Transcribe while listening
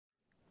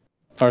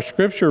Our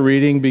scripture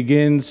reading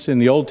begins in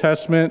the Old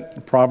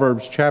Testament,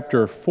 Proverbs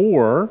chapter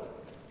 4,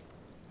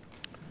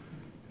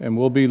 and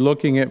we'll be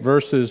looking at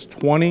verses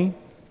 20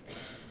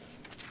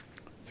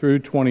 through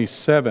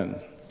 27.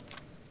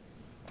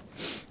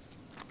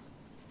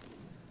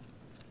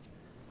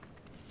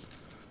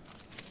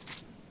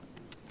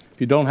 If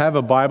you don't have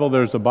a Bible,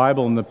 there's a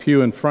Bible in the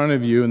pew in front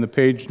of you, and the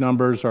page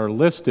numbers are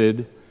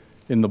listed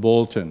in the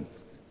bulletin.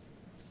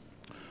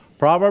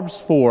 Proverbs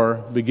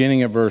 4,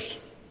 beginning at verse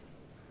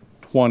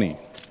 20.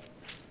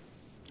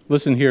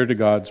 Listen here to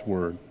God's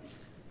word.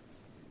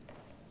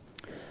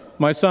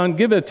 My son,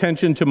 give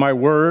attention to my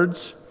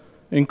words.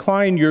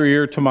 Incline your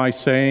ear to my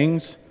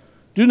sayings.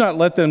 Do not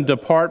let them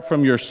depart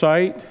from your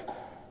sight.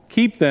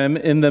 Keep them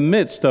in the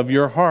midst of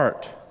your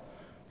heart.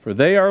 For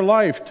they are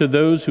life to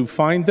those who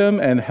find them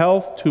and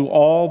health to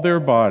all their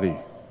body.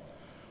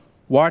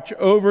 Watch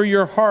over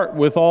your heart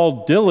with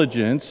all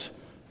diligence,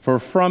 for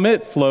from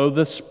it flow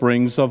the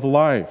springs of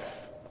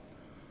life.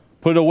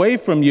 Put away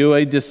from you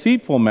a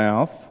deceitful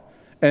mouth,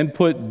 and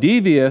put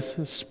devious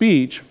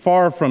speech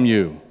far from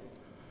you.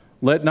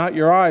 Let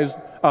your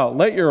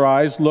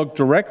eyes look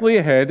directly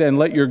ahead, and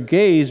let your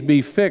gaze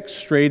be fixed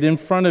straight in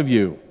front of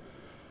you.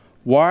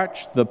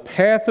 Watch the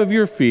path of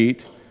your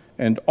feet,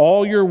 and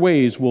all your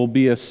ways will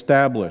be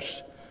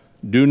established.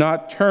 Do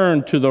not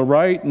turn to the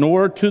right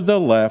nor to the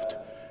left.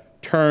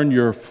 Turn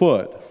your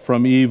foot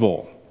from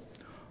evil.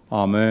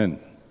 Amen.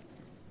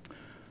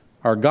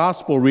 Our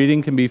gospel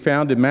reading can be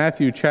found in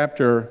Matthew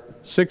chapter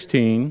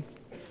 16,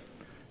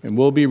 and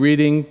we'll be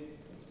reading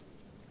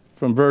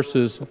from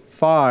verses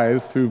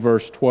 5 through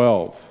verse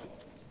 12.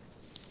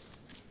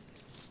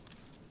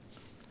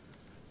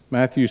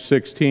 Matthew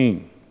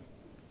 16,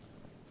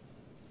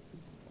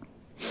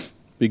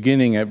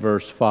 beginning at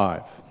verse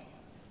 5.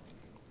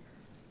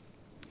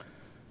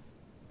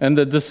 And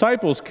the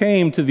disciples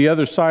came to the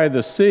other side of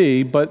the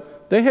sea,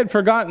 but they had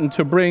forgotten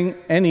to bring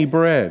any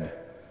bread.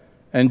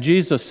 And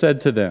Jesus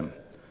said to them,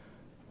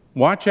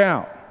 "Watch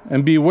out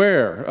and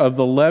beware of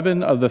the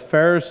leaven of the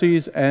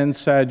Pharisees and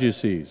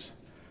Sadducees."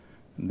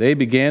 And they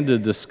began to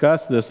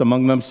discuss this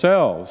among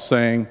themselves,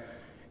 saying,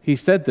 "He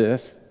said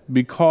this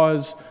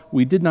because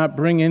we did not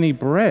bring any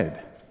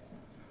bread."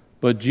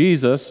 But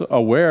Jesus,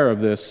 aware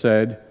of this,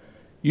 said,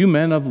 "You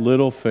men of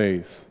little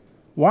faith,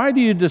 why do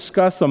you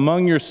discuss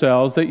among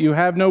yourselves that you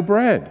have no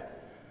bread?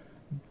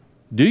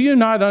 Do you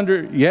not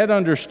yet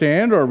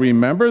understand or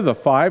remember the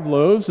 5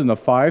 loaves and the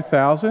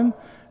 5,000,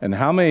 and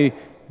how many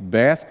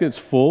baskets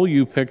full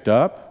you picked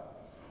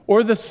up?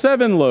 Or the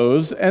 7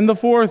 loaves and the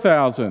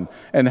 4,000,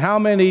 and how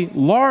many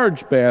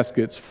large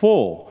baskets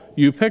full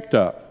you picked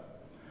up?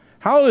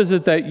 How is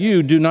it that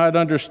you do not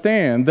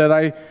understand that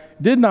I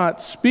did not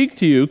speak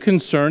to you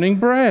concerning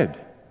bread?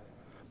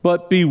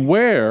 But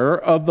beware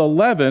of the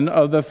leaven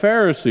of the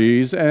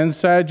Pharisees and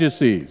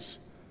Sadducees."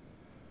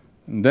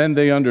 And then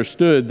they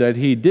understood that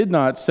he did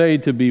not say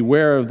to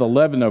beware of the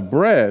leaven of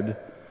bread,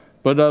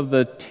 but of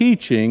the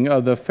teaching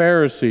of the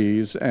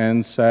Pharisees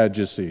and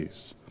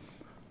Sadducees.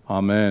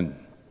 Amen.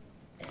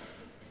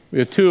 We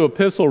have 2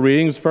 epistle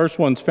readings. First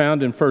one's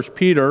found in 1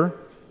 Peter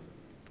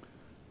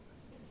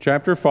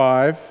chapter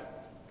 5,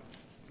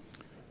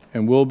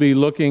 and we'll be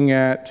looking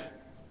at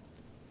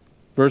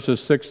verses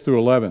 6 through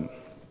 11.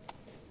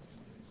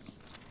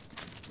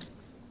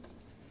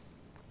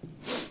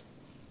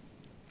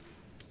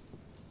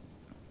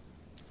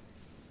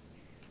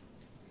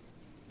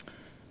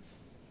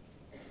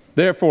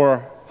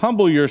 Therefore,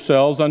 humble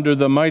yourselves under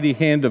the mighty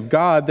hand of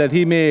God, that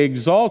he may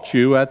exalt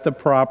you at the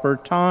proper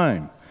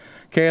time,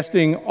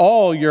 casting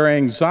all your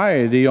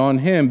anxiety on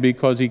him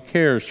because he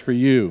cares for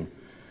you.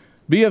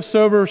 Be of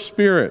sober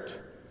spirit.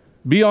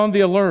 Be on the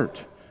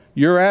alert.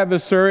 Your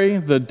adversary,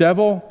 the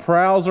devil,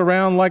 prowls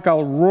around like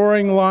a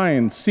roaring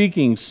lion,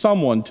 seeking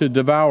someone to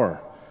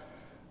devour.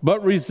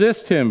 But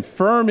resist him,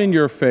 firm in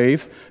your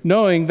faith,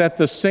 knowing that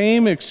the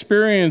same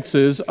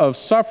experiences of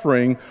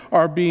suffering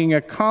are being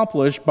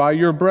accomplished by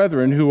your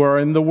brethren who are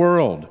in the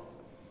world.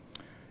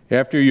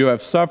 After you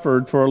have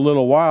suffered for a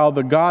little while,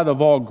 the God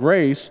of all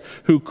grace,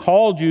 who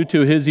called you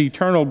to his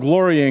eternal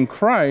glory in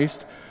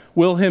Christ,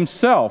 will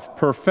himself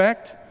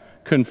perfect,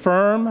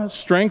 confirm,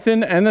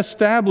 strengthen, and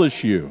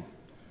establish you.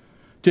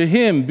 To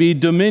him be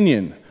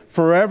dominion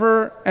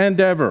forever and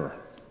ever.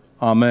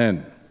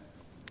 Amen.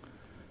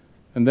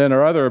 And then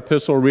our other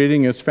epistle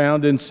reading is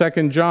found in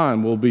 2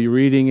 John. We'll be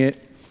reading it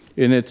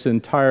in its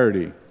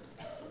entirety.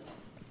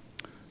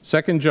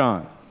 2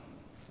 John.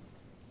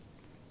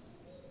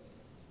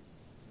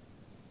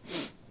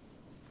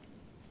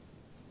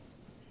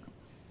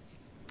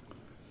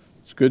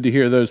 It's good to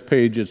hear those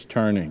pages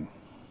turning.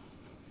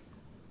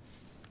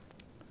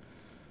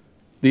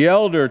 The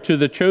elder to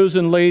the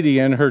chosen lady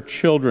and her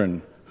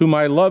children, whom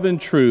I love in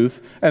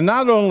truth, and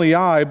not only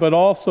I, but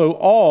also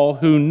all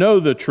who know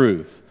the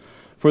truth,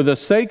 for the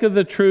sake of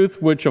the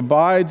truth which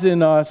abides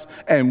in us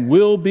and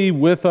will be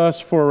with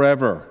us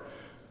forever.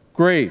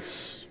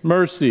 Grace,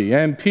 mercy,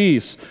 and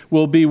peace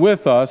will be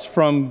with us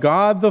from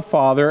God the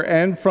Father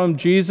and from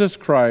Jesus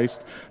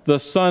Christ, the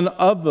Son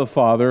of the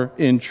Father,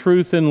 in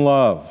truth and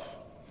love.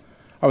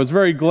 I was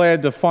very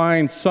glad to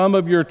find some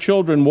of your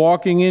children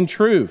walking in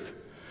truth,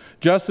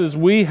 just as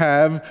we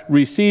have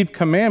received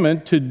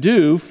commandment to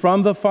do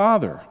from the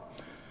Father.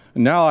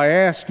 And now I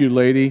ask you,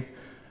 lady,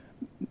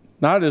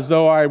 not as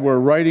though I were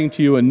writing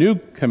to you a new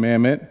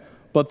commandment,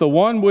 but the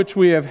one which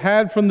we have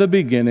had from the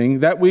beginning,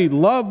 that we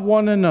love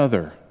one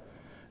another.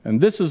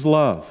 And this is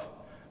love,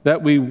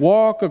 that we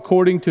walk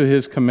according to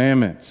his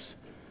commandments.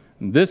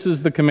 And this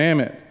is the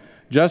commandment,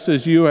 just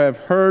as you have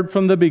heard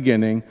from the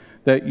beginning,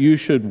 that you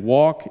should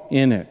walk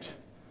in it.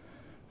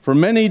 For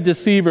many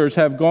deceivers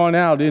have gone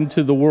out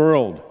into the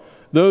world,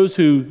 those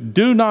who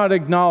do not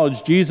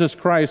acknowledge Jesus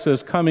Christ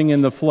as coming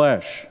in the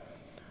flesh.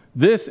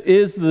 This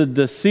is the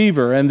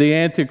deceiver and the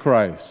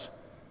Antichrist.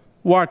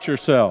 Watch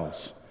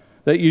yourselves,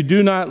 that you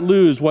do not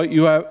lose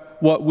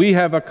what we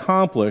have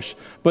accomplished,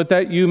 but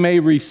that you may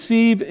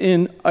receive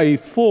in a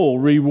full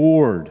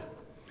reward.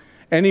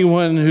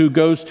 Anyone who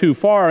goes too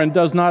far and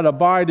does not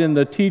abide in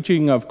the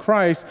teaching of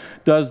Christ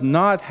does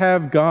not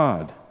have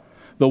God.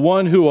 The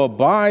one who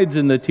abides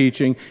in the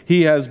teaching,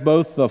 he has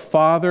both the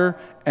Father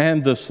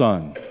and the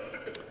Son.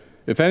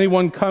 If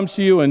anyone comes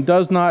to you and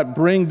does not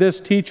bring this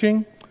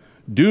teaching,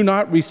 do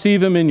not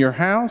receive him in your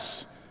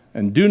house,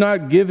 and do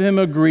not give him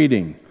a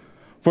greeting.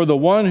 For the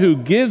one who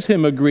gives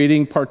him a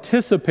greeting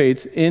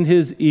participates in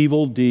his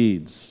evil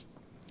deeds.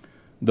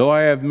 Though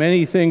I have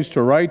many things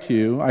to write to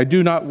you, I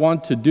do not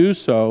want to do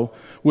so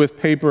with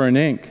paper and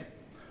ink.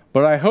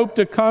 But I hope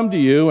to come to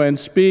you and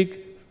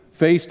speak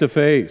face to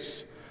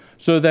face,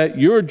 so that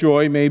your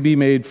joy may be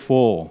made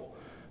full.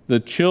 The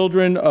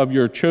children of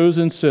your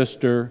chosen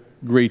sister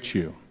greet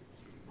you.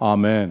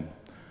 Amen.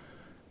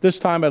 This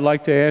time I'd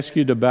like to ask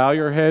you to bow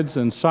your heads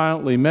and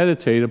silently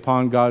meditate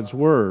upon God's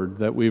word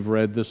that we've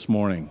read this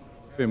morning.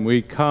 And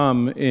we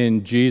come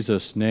in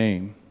Jesus'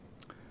 name.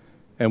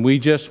 And we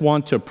just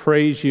want to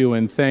praise you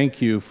and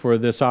thank you for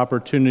this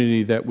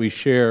opportunity that we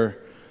share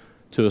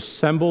to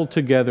assemble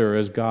together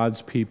as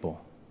God's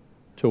people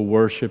to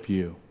worship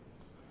you.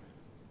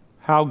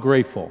 How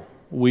grateful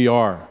we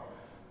are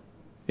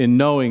in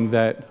knowing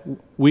that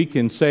we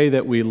can say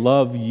that we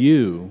love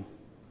you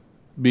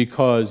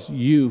because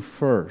you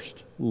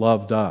first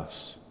loved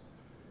us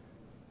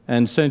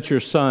and sent your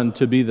Son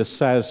to be the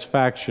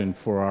satisfaction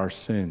for our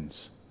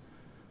sins.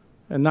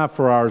 And not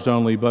for ours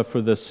only, but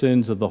for the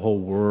sins of the whole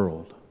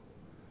world.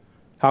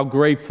 How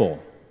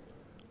grateful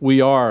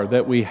we are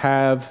that we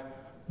have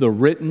the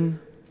written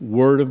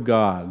Word of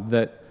God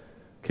that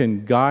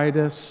can guide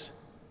us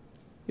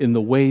in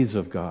the ways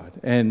of God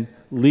and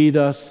lead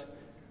us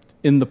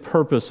in the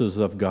purposes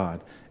of God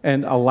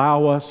and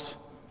allow us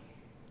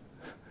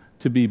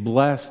to be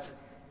blessed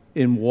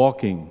in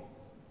walking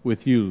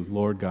with you,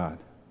 Lord God.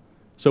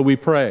 So we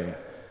pray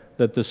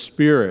that the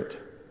Spirit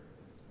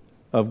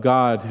of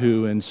God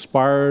who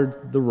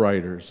inspired the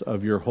writers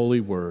of your holy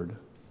word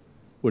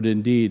would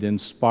indeed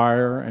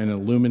inspire and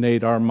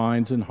illuminate our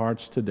minds and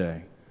hearts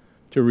today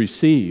to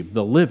receive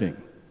the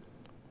living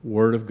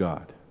Word of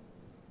God.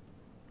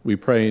 We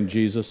pray in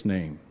Jesus'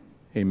 name.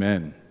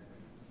 Amen.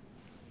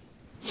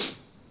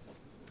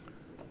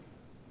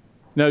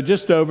 Now,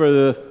 just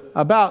over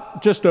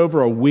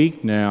a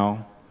week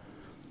now,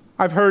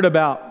 I've heard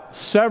about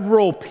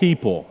several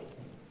people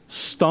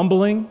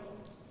stumbling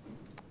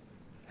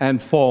and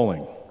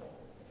falling.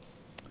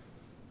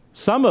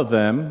 Some of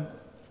them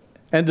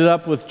ended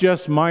up with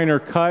just minor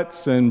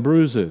cuts and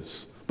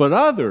bruises, but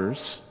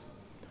others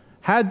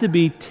had to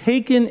be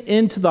taken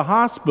into the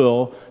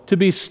hospital to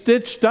be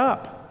stitched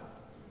up.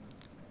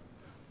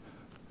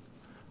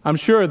 I'm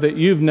sure that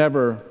you've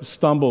never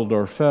stumbled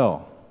or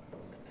fell,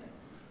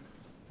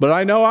 but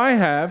I know I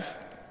have,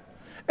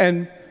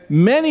 and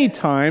many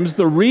times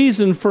the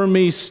reason for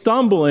me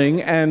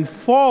stumbling and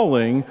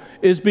falling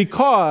is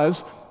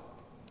because,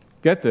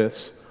 get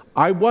this,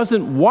 I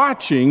wasn't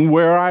watching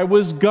where I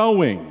was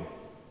going.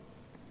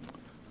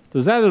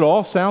 Does that at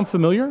all sound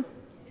familiar?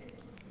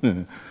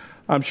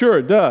 I'm sure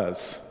it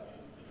does.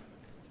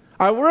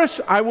 I wish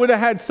I would have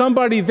had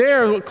somebody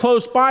there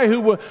close by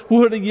who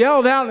would have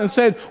yelled out and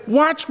said,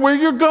 "Watch where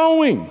you're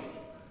going."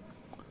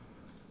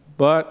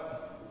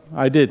 But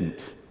I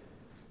didn't.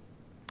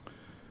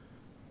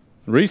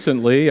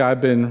 Recently, I've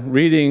been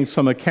reading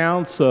some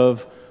accounts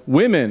of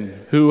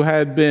women who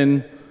had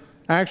been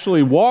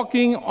actually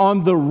walking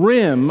on the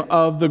rim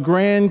of the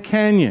Grand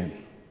Canyon.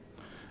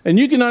 And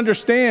you can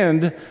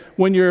understand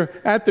when you're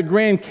at the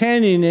Grand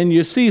Canyon and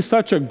you see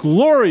such a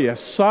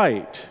glorious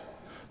sight,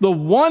 the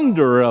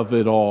wonder of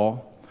it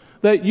all,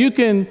 that you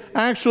can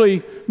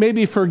actually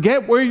maybe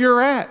forget where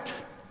you're at.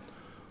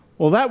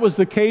 Well, that was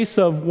the case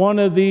of one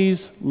of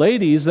these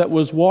ladies that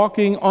was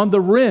walking on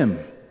the rim,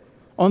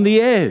 on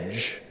the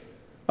edge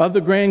of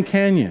the Grand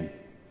Canyon.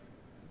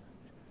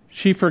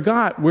 She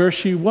forgot where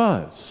she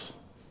was,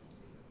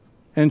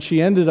 and she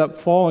ended up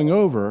falling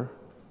over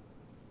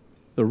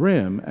the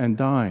rim and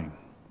dying.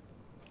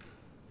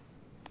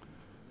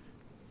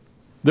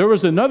 There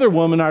was another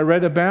woman I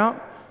read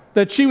about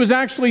that she was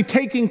actually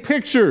taking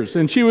pictures,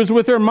 and she was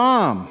with her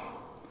mom,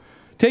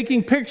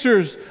 taking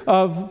pictures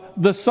of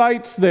the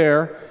sights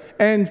there,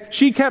 And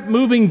she kept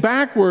moving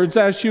backwards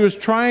as she was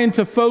trying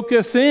to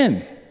focus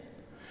in.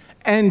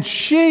 And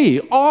she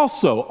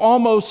also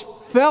almost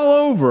fell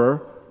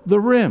over the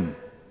rim.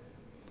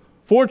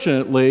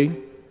 Fortunately,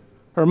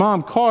 her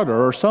mom caught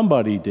her, or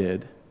somebody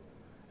did,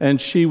 and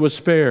she was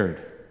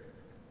spared.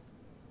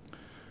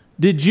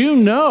 Did you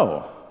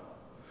know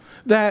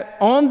that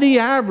on the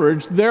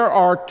average there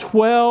are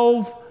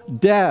 12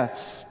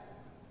 deaths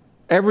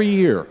every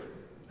year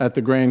at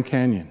the Grand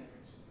Canyon?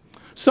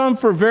 Some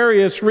for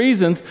various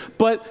reasons,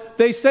 but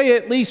they say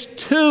at least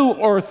 2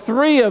 or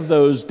 3 of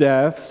those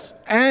deaths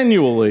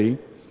annually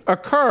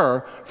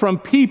occur from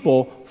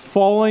people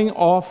falling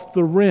off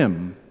the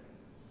rim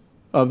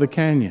of the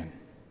canyon.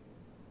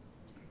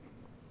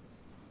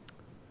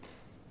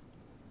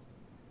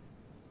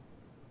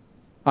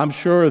 I'm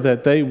sure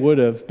that they would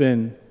have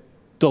been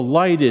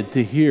delighted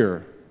to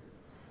hear,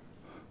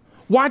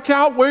 "Watch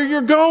out where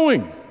you're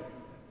going."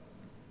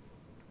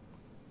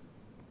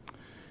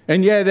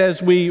 And yet,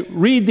 as we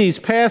read these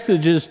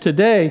passages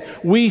today,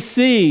 we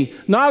see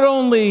not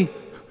only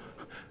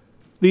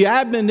the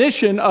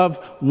admonition of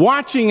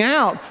watching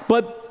out,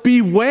 but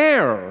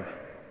beware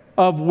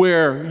of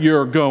where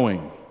you're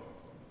going.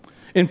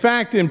 In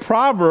fact, in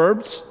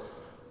Proverbs,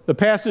 the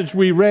passage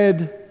we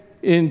read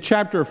in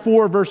chapter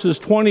 4, verses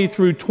 20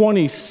 through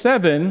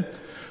 27,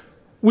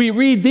 we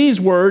read these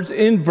words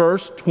in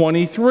verse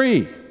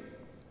 23.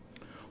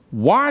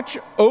 "Watch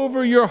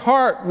over your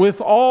heart with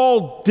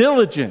all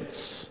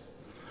diligence,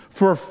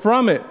 for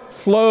from it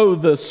flow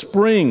the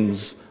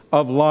springs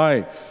of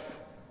life."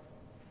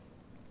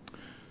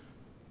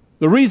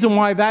 The reason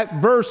why that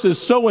verse is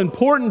so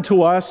important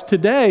to us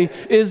today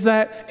is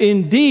that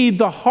indeed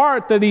the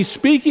heart that he's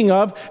speaking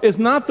of is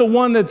not the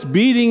one that's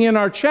beating in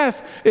our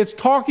chest. It's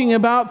talking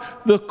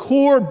about the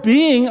core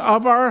being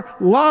of our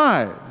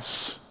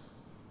lives,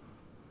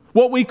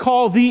 what we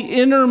call the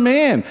inner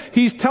man.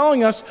 He's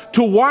telling us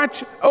to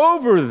watch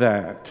over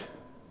that.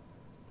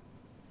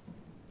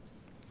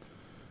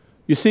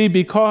 You see,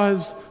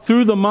 because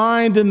through the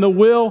mind and the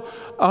will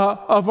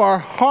of our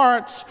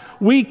hearts,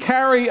 we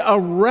carry a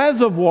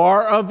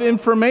reservoir of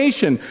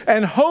information.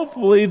 And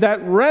hopefully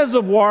that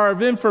reservoir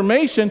of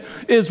information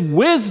is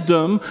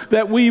wisdom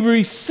that we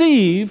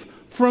receive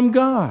from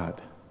God.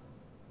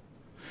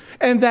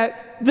 And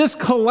that this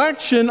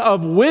collection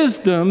of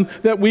wisdom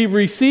that we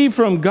receive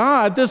from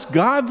God, this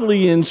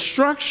godly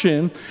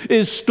instruction,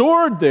 is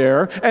stored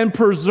there and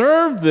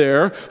preserved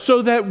there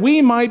so that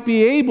we might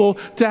be able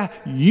to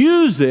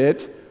use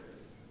it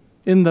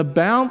in the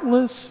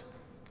boundless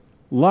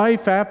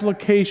life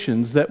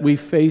applications that we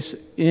face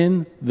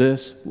in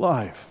this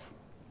life.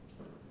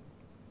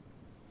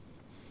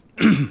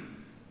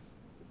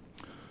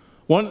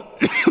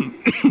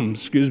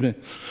 Excuse me.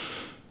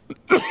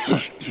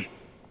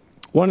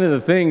 One of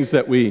the things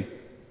that we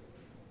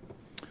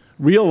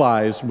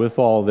realize with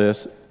all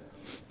this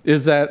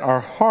is that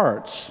our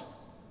hearts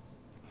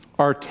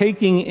are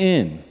taking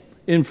in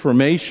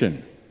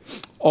information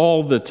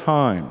all the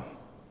time.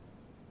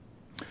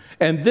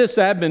 And this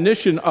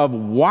admonition of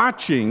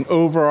watching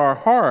over our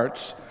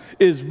hearts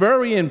is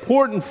very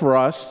important for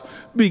us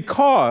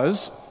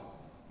because,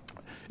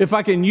 if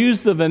I can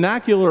use the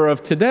vernacular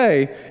of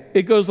today,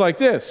 it goes like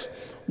this: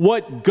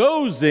 what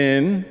goes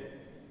in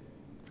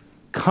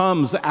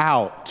comes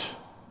out.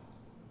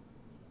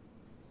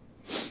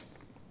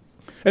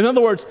 In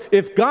other words,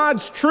 if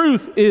God's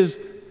truth is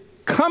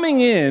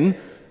coming in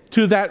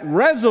to that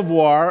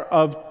reservoir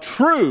of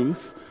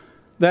truth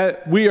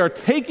that we are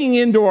taking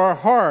into our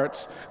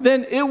hearts,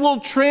 then it will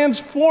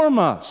transform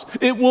us.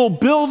 It will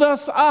build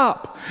us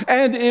up,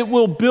 and it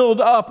will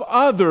build up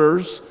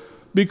others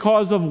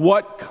because of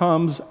what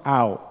comes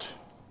out.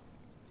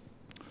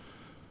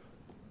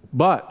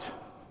 But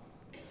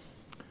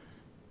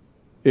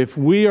if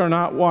we are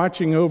not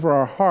watching over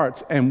our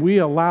hearts and we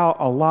allow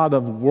a lot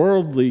of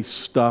worldly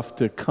stuff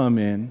to come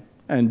in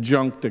and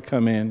junk to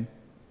come in,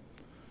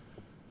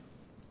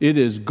 it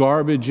is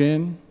garbage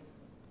in,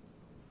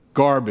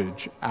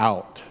 garbage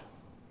out.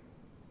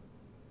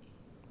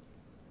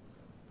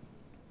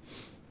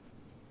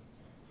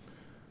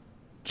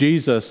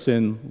 Jesus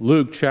in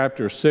Luke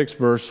chapter 6,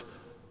 verse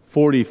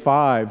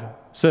 45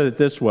 said it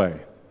this way: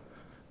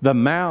 "The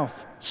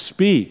mouth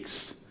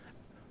speaks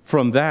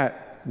from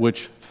that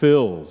which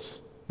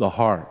fills the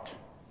heart."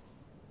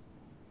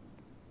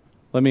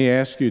 Let me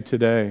ask you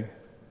today,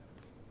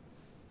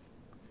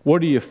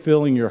 what are you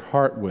filling your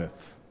heart with?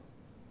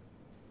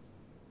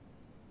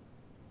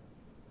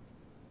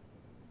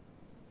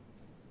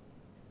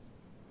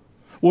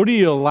 What are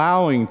you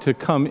allowing to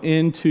come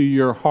into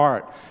your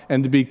heart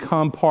and to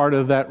become part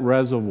of that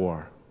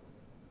reservoir?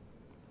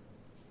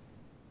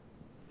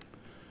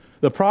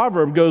 The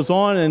proverb goes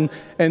on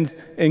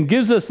and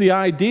gives us the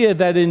idea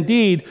that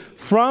indeed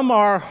from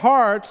our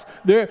hearts,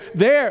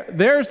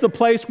 there's the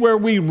place where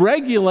we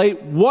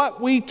regulate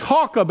what we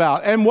talk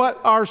about and what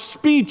our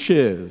speech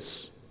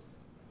is.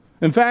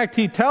 In fact,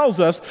 he tells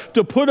us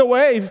to put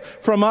away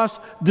from us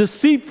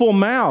deceitful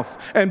mouth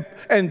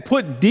and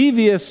put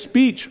devious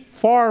speech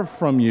far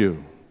from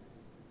you.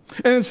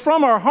 And it's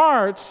from our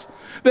hearts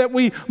that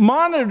we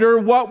monitor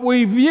what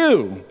we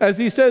view. As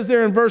he says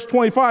there in verse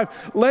 25,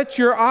 let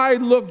your eye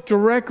look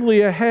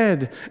directly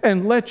ahead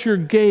and let your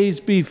gaze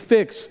be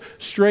fixed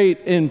straight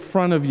in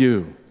front of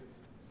you.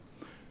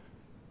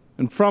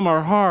 And from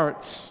our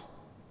hearts,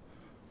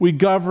 we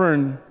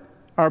govern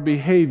our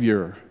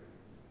behavior.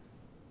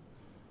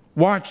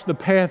 Watch the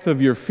path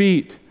of your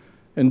feet,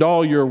 and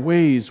all your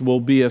ways will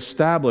be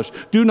established.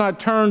 Do not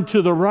turn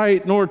to the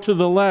right nor to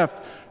the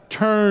left.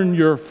 Turn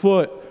your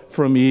foot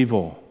from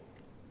evil.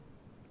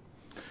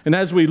 And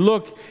as we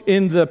look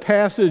in the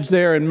passage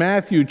there in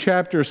Matthew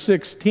chapter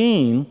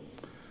 16,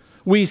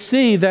 we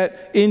see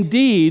that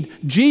indeed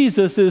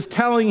Jesus is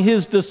telling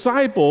his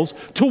disciples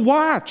to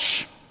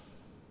watch,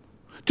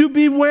 to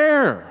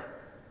beware.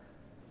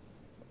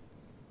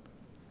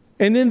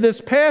 And in this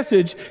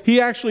passage,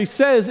 he actually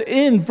says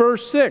in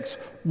verse 6,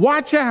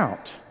 watch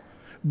out,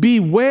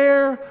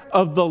 beware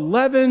of the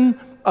leaven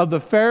of the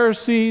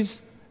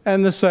Pharisees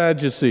and the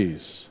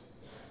Sadducees.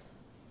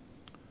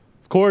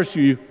 Of course,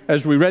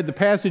 as we read the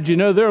passage, they're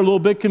a little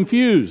bit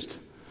confused.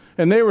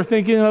 And they were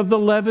thinking of the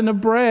leaven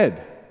of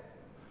bread.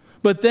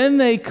 But then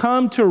they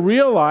come to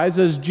realize,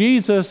 as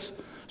Jesus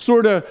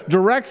sort of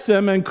directs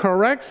them and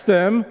corrects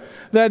them,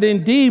 that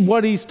indeed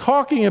what he's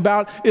talking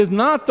about is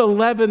not the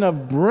leaven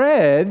of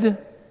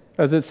bread,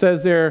 as it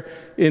says there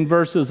in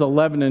verses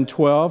 11 and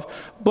 12,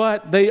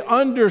 but they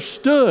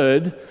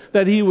understood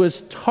that he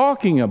was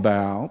talking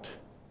about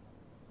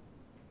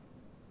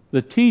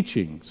the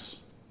teachings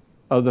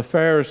of the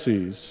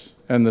Pharisees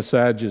and the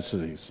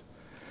Sadducees.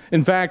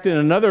 In fact, in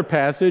another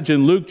passage,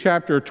 in Luke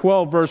chapter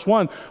 12, verse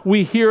 1,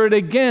 we hear it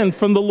again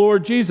from the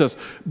Lord Jesus.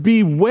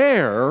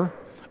 Beware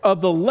of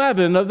the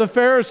leaven of the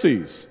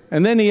Pharisees.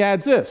 And then he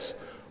adds this,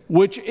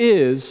 which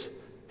is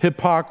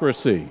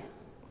hypocrisy.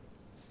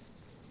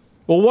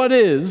 Well, what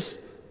is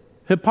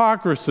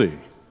hypocrisy?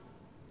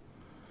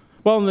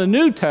 Well, in the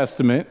New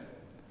Testament,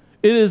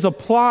 it is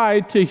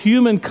applied to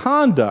human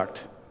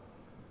conduct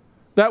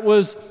that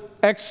was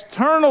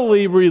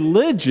externally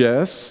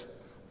religious,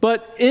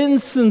 but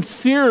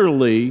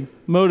insincerely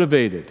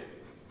motivated.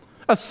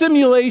 A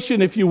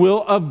simulation, if you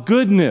will, of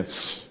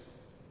goodness.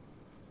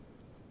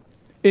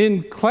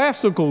 In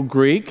classical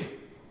Greek,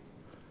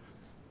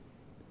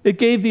 it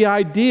gave the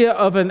idea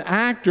of an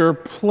actor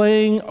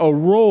playing a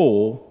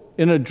role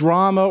in a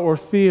drama or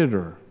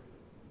theater.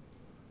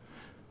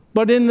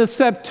 But in the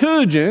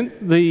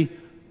Septuagint, the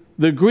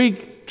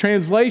Greek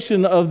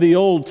translation of the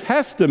Old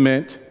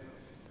Testament,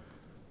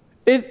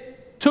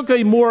 it took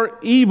a more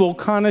evil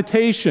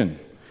connotation.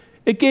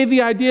 It gave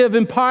the idea of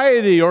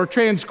impiety or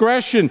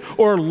transgression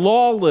or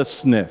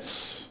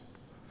lawlessness.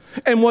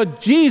 And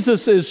what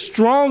Jesus is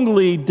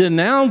strongly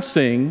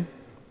denouncing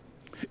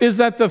is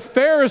that the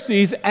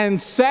Pharisees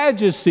and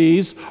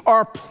Sadducees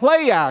are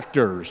play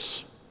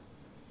actors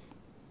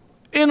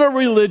in a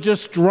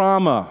religious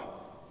drama,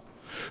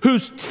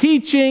 whose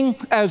teaching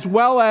as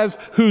well as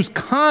whose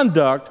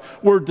conduct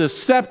were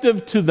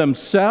deceptive to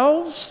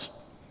themselves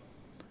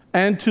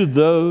and to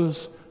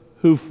those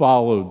who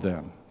followed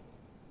them.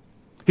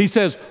 He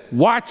says,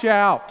 watch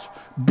out,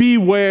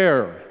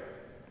 beware.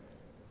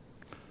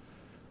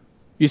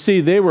 You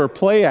see, they were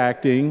play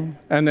acting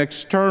an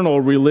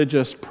external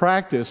religious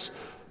practice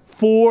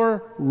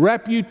for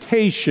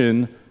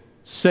reputation's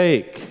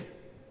sake.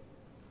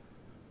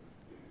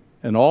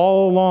 And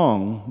all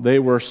along, they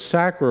were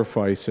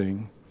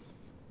sacrificing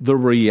the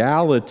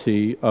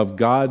reality of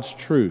God's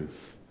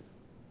truth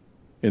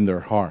in their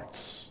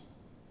hearts.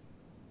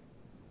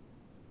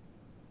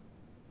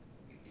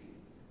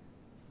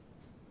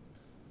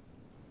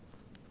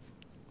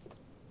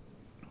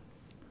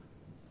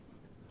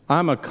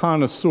 I'm a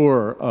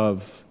connoisseur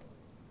of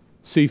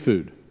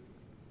seafood.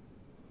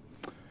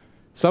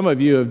 Some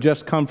of you have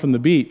just come from the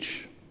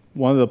beach,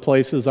 one of the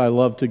places I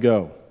love to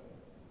go.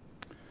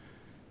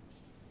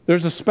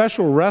 There's a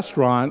special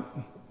restaurant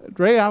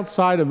right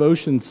outside of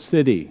Ocean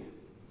City.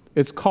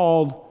 It's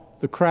called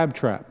the Crab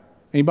Trap.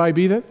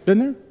 Anybody been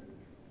there?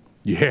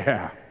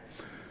 Yeah.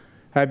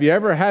 Have you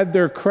ever had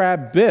their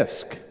crab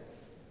bisque?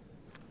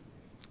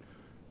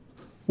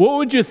 What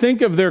would you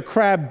think of their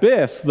crab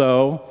bisque,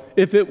 though,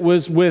 if it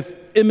was with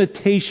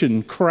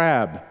imitation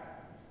crab?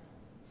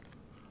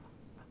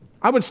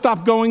 I would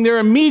stop going there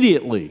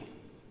immediately.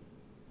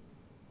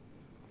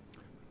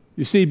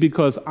 You see,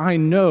 because I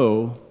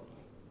know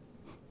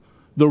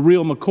the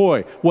real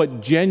McCoy,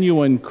 what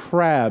genuine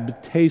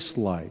crab tastes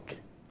like.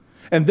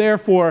 And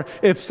therefore,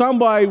 if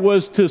somebody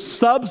was to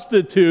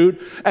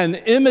substitute an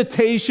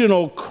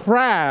imitational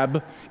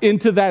crab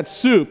into that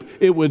soup,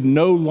 it would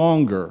no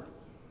longer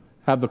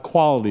have the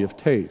quality of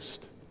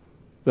taste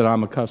that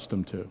I'm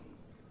accustomed to.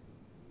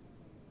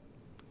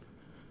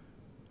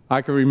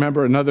 I can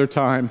remember another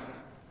time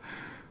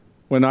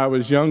when I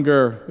was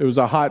younger. It was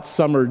a hot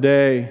summer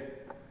day,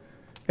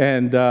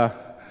 and I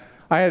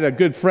had a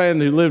good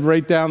friend who lived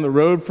right down the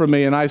road from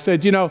me, and I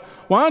said,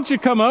 why don't you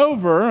come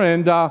over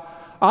and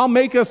I'll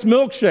make us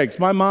milkshakes.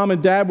 My mom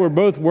and dad were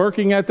both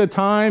working at the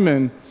time,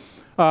 and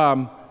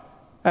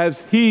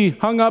as he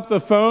hung up the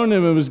phone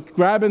and was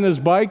grabbing his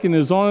bike and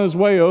is on his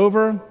way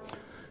over,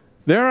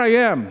 there I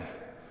am,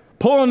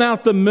 pulling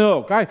out the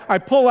milk. I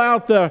pull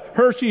out the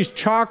Hershey's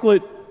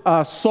chocolate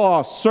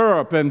sauce,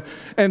 syrup, and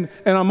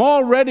I'm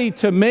all ready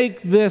to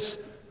make this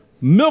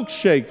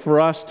milkshake for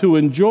us to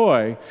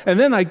enjoy. And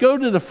then I go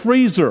to the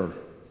freezer,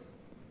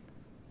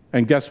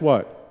 and guess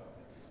what?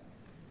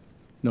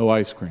 No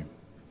ice cream.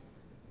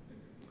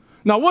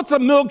 Now, what's a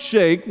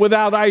milkshake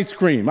without ice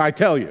cream, I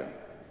tell you?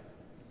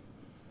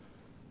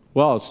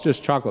 Well, it's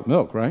just chocolate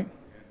milk, right?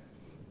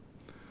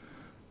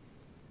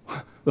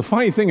 The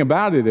funny thing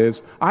about it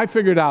is, I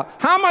figured out,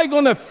 how am I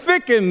going to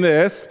thicken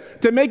this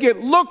to make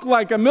it look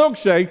like a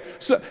milkshake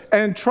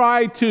and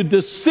try to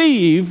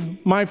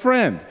deceive my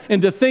friend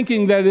into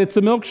thinking that it's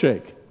a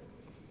milkshake?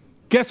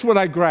 Guess what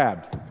I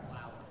grabbed?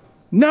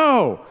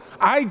 No,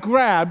 I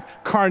grabbed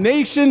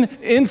Carnation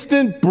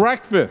Instant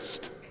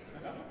Breakfast.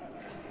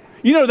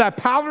 You know that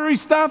powdery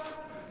stuff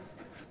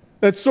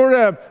that sort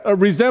of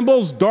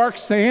resembles dark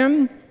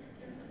sand?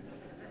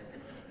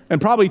 And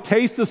probably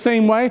tastes the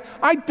same way.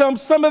 I dumped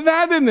some of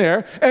that in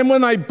there, and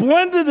when I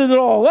blended it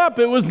all up,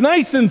 it was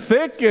nice and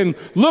thick and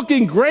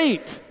looking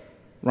great,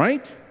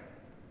 right?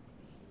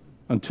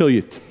 Until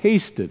you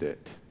tasted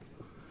it.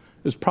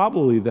 It was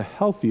probably the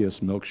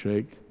healthiest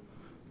milkshake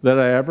that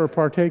I ever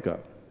partake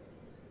of.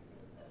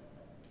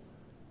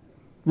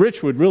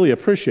 Rich would really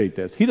appreciate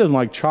this. He doesn't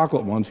like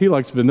chocolate ones, he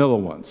likes vanilla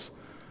ones.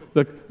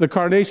 The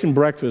Carnation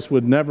Breakfast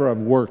would never have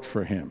worked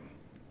for him.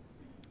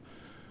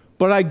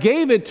 But I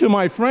gave it to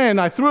my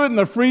friend. I threw it in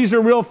the freezer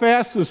real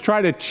fast to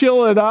try to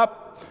chill it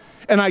up.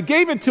 And I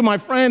gave it to my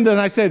friend and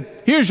I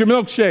said, here's your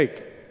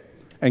milkshake.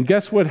 And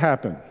guess what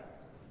happened?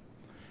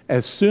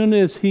 As soon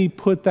as he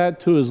put that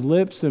to his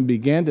lips and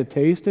began to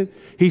taste it,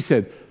 he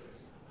said,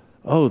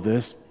 oh,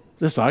 this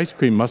ice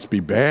cream must be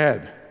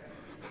bad.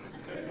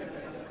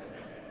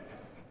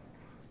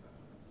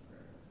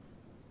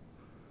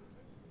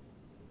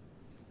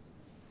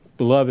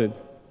 Beloved,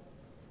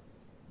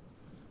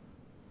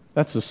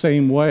 that's the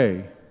same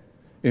way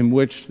in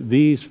which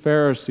these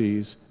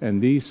Pharisees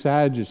and these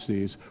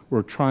Sadducees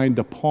were trying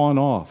to pawn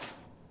off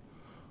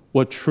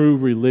what true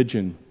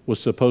religion was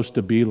supposed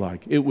to be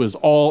like. It was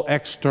all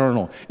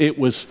external. It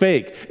was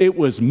fake. It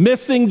was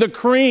missing the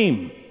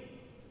cream.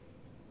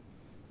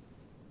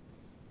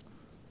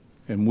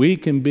 And we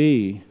can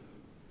be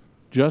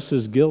just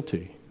as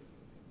guilty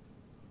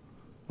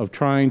of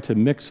trying to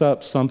mix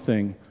up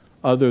something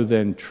other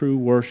than true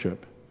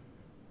worship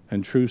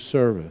and true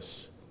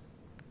service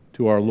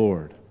to our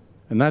Lord.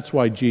 And that's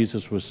why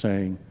Jesus was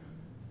saying,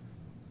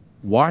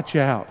 watch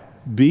out,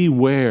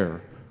 beware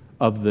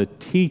of the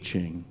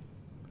teaching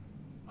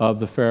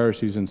of the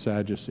Pharisees and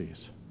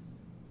Sadducees.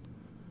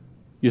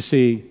 You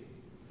see,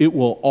 it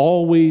will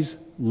always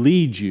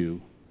lead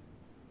you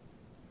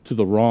to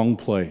the wrong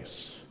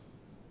place.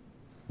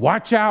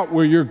 Watch out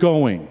where you're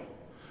going.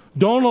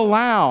 Don't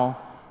allow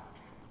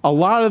a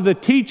lot of the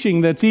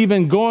teaching that's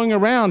even going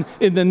around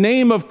in the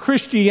name of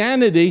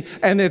Christianity,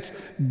 and it's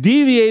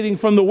deviating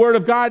from the Word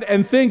of God,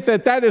 and think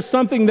that that is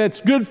something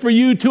that's good for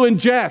you to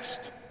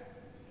ingest.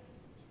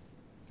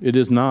 It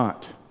is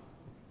not.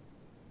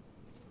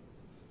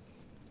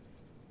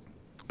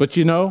 But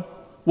you know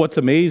what's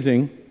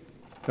amazing?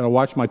 Gotta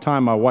watch my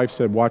time. My wife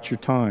said, watch your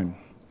time.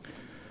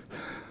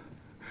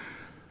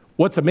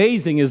 What's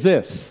amazing is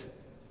this.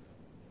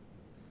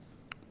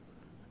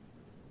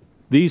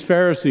 These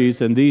Pharisees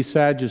and these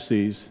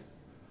Sadducees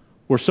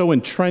were so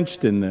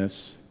entrenched in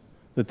this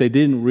that they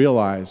didn't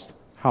realize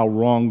how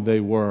wrong they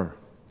were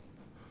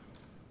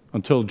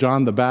until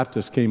John the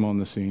Baptist came on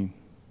the scene.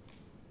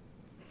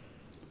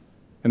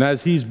 And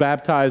as he's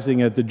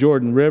baptizing at the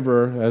Jordan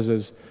River, as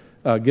is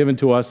given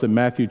to us in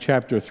Matthew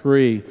chapter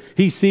 3,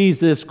 he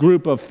sees this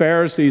group of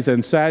Pharisees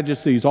and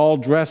Sadducees all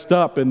dressed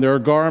up in their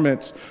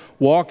garments,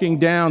 walking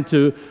down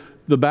to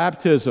the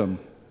baptism.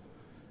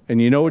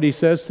 And you know what he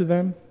says to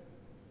them?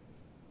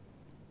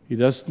 He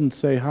doesn't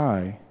say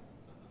hi.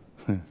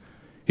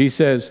 He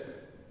says,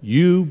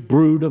 you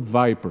brood of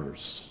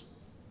vipers,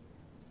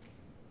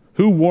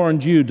 who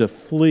warned you to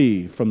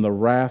flee from the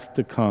wrath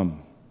to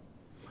come?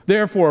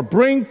 Therefore,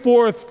 bring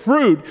forth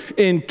fruit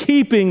in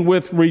keeping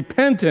with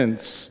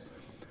repentance,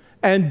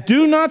 and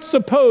do not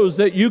suppose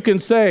that you can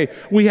say,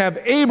 we have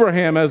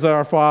Abraham as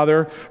our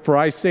father, for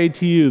I say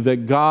to you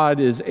that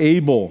God is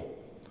able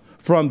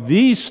from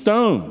these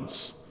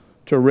stones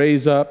to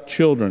raise up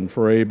children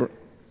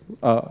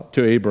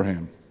to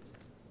Abraham.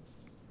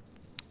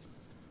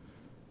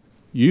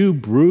 You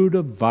brood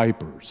of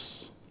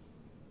vipers.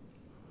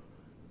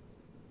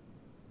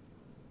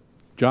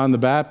 John the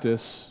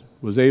Baptist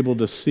was able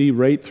to see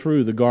right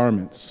through the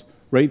garments,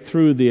 right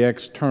through the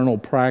external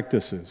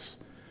practices,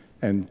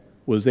 and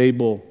was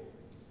able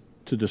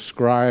to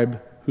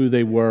describe who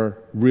they were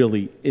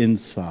really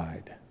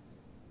inside.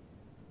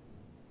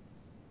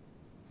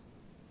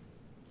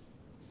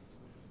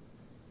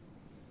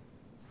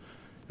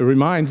 It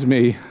reminds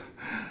me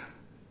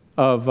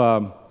of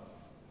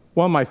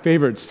one of my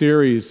favorite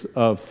series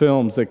of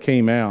films that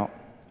came out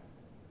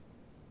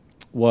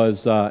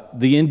was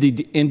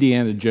the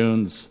Indiana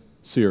Jones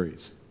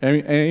series.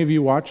 Any of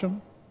you watch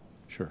them?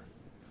 Sure.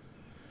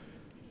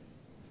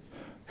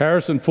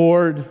 Harrison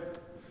Ford, a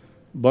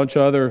bunch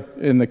of other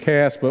in the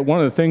cast, but one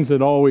of the things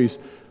that always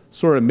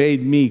sort of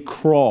made me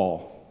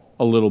crawl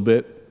a little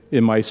bit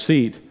in my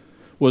seat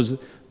was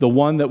the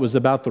one that was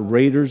about the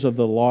Raiders of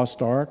the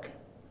Lost Ark.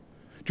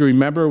 Do you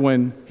remember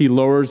when he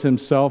lowers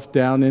himself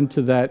down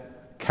into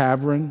that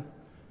cavern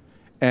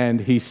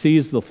and he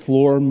sees the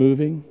floor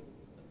moving?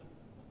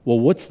 Well,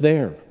 what's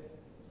there?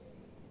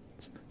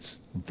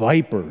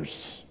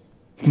 Vipers.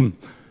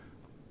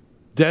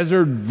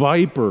 Desert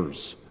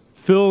vipers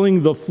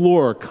filling the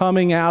floor,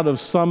 coming out of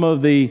some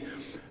of the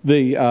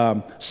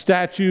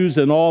statues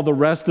and all the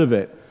rest of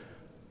it.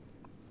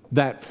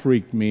 That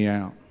freaked me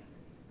out.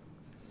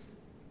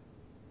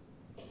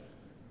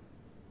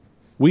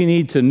 We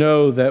need to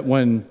know that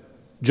when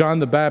John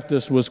the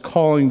Baptist was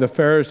calling the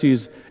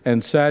Pharisees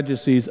and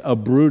Sadducees a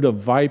brood of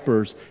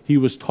vipers, he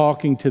was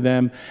talking to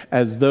them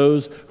as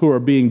those who are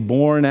being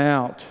born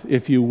out,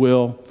 if you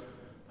will,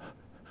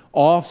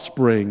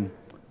 offspring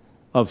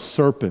of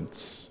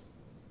serpents,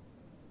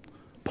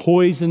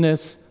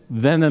 poisonous,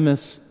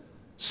 venomous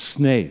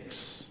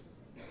snakes.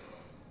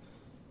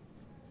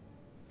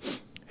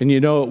 And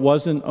you know, it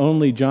wasn't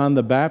only John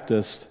the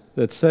Baptist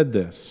that said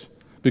this,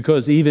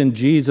 because even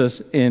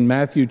Jesus in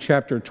Matthew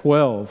chapter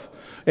 12,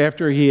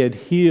 after he had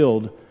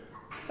healed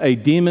a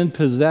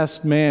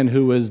demon-possessed man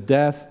who was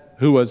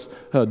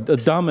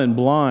dumb and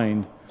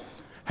blind,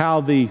 how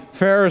the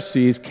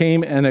Pharisees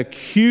came and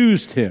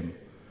accused him.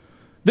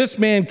 This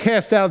man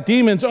cast out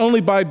demons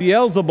only by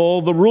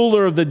Beelzebul, the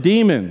ruler of the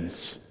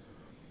demons.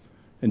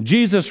 And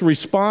Jesus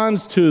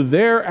responds to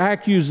their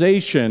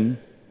accusation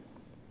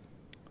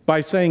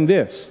by saying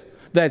this,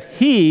 that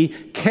he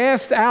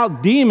cast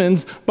out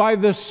demons by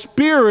the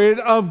Spirit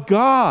of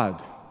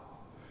God.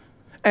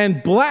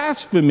 And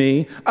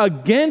blasphemy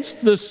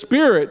against the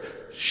Spirit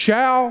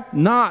shall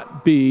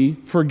not be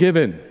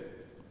forgiven.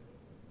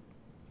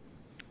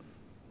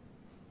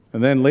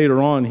 And then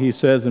later on he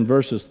says in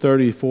verses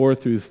 34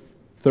 through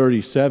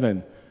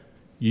 37,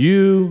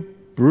 you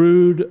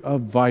brood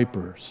of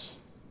vipers,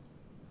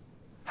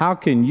 how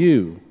can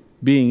you,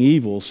 being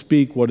evil,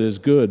 speak what is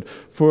good?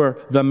 For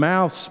the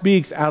mouth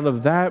speaks out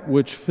of that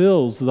which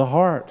fills the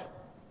heart.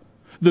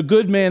 The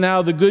good man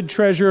out of the good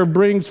treasure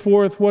brings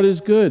forth what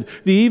is good.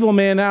 The evil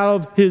man out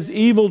of his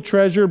evil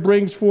treasure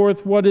brings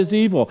forth what is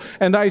evil.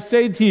 And I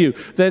say to you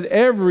that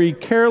every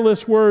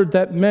careless word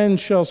that men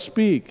shall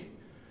speak,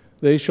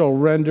 they shall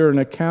render an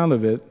account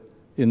of it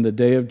in the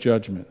day of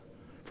judgment.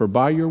 For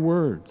by your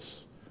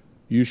words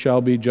you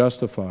shall be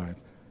justified,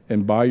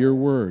 and by your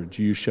words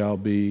you shall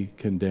be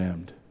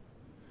condemned.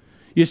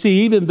 You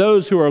see, even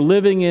those who are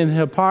living in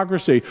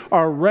hypocrisy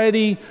are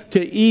ready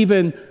to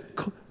even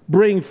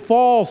bring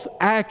false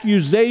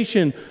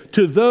accusation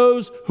to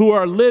those who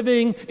are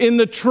living in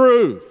the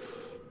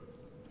truth.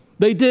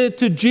 They did it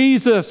to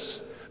Jesus.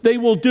 They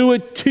will do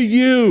it to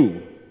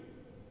you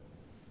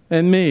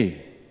and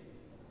me.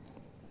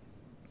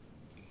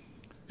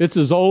 It's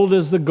as old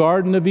as the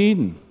Garden of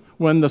Eden,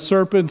 when the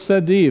serpent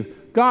said to Eve,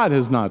 God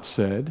has not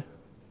said.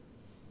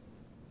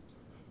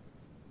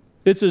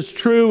 It's as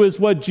true as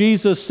what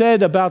Jesus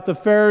said about the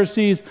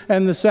Pharisees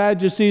and the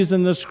Sadducees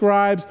and the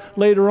scribes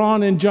later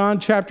on in John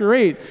chapter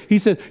 8. He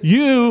said,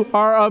 you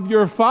are of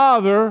your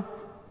father,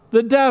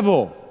 the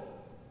devil.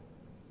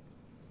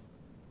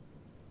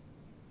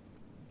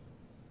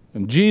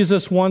 And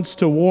Jesus wants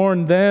to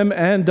warn them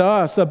and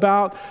us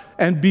about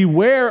and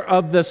beware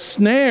of the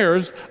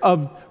snares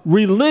of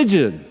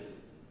religion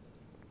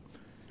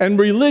and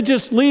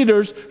religious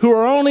leaders who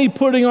are only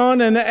putting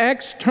on an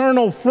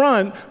external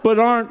front but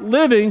aren't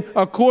living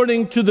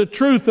according to the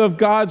truth of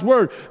God's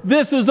Word.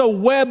 This is a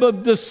web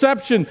of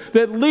deception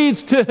that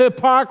leads to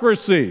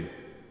hypocrisy.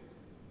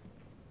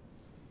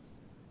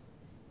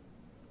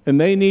 And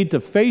they need to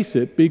face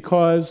it,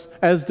 because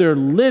as they're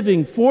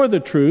living for the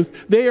truth,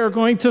 they are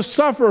going to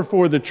suffer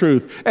for the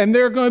truth. And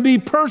they're going to be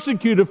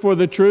persecuted for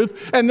the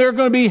truth. And they're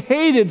going to be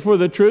hated for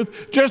the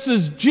truth, just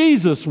as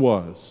Jesus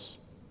was.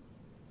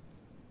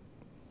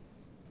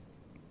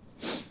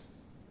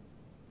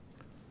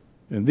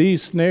 And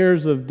these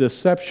snares of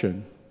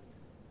deception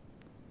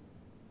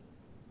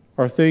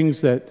are things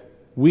that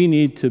we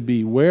need to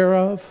be aware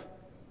of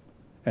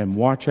and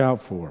watch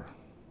out for.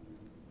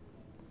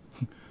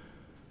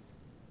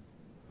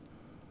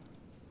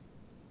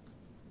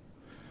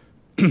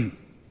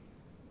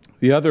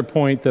 The other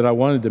point that I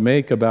wanted to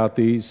make about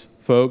these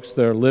folks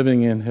that are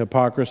living in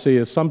hypocrisy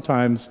is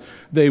sometimes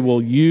they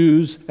will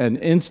use and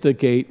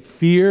instigate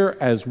fear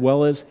as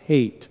well as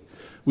hate.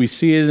 We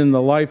see it in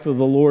the life of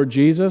the Lord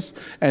Jesus.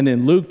 And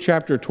in Luke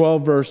chapter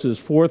 12, verses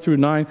 4 through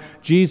 9,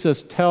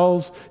 Jesus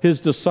tells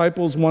his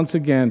disciples once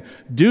again,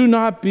 do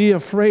not be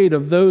afraid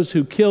of those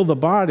who kill the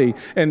body,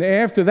 and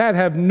after that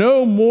have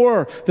no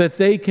more that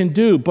they can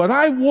do. But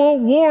I will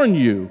warn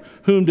you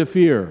whom to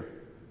fear.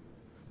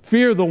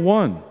 Fear the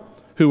one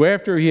who,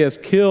 after he has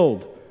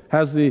killed,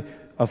 has the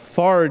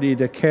authority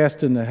to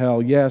cast into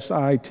hell. Yes,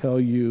 I tell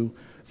you,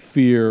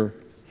 fear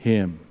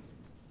him.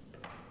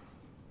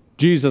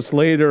 Jesus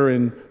later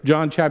in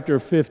John chapter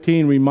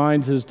 15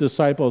 reminds his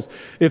disciples,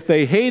 if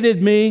they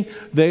hated me,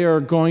 they are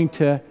going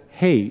to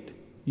hate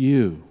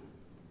you.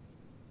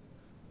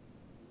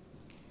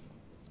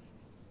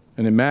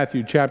 And in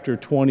Matthew chapter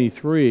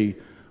 23,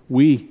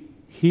 we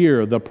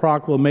hear the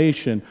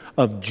proclamation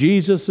of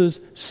Jesus'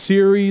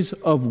 series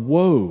of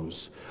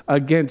woes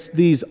against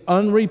these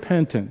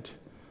unrepentant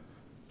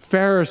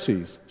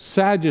Pharisees,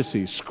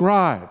 Sadducees,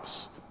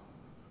 scribes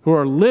who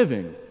are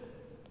living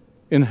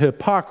in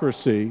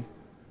hypocrisy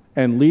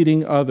and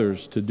leading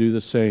others to do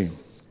the same.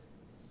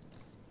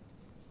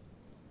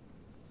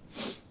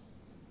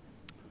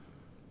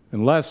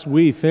 Unless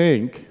we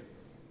think,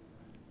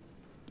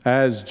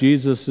 as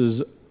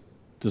Jesus'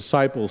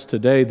 disciples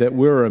today, that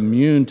we're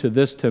immune to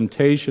this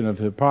temptation of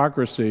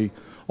hypocrisy,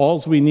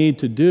 all we need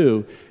to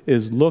do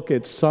is look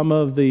at some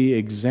of the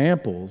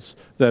examples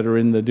that are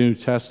in the New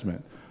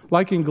Testament.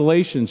 Like in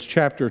Galatians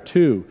chapter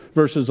 2,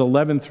 verses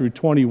 11 through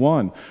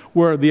 21,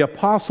 where the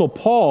Apostle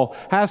Paul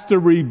has to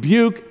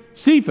rebuke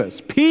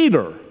Cephas,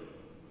 Peter,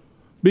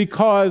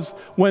 because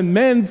when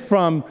men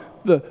from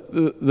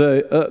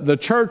the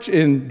church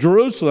in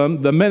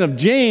Jerusalem, the men of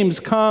James,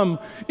 come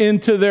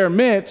into their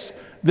midst,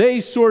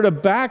 they sort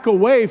of back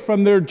away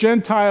from their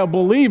Gentile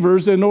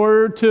believers in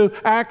order to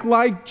act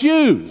like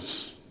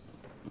Jews.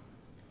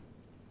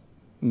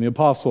 And the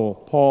Apostle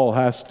Paul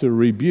has to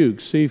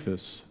rebuke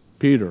Cephas,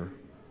 Peter,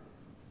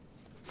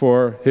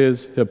 for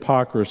his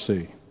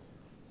hypocrisy.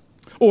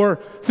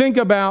 Or think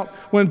about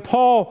when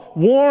Paul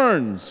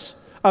warns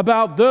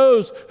about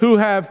those who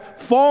have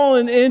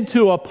fallen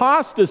into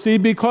apostasy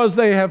because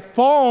they have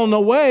fallen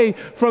away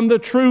from the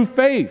true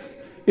faith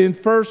in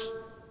 1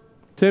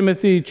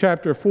 Timothy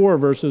chapter 4,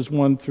 verses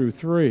 1 through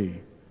 3.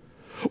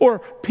 Or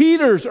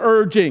Peter's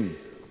urging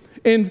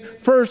in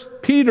 1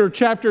 Peter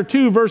chapter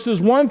 2,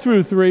 verses 1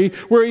 through 3,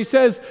 where he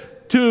says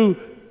to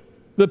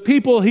the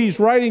people he's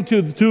writing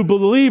to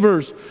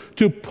believers,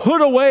 to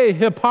put away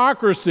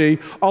hypocrisy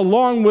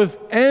along with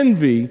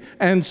envy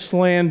and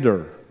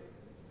slander.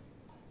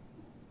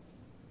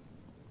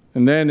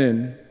 And then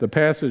in the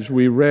passage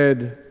we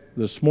read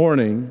this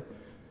morning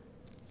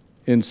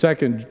in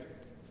 2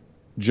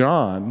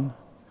 John,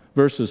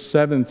 verses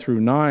 7 through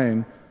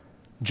 9,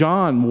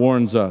 John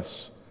warns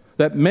us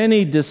that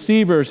many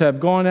deceivers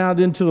have gone out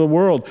into the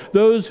world,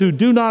 those who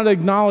do not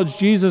acknowledge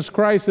Jesus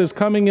Christ as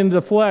coming into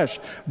the flesh.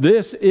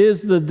 This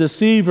is the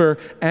deceiver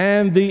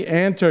and the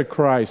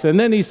Antichrist. And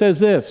then he says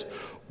this,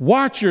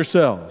 watch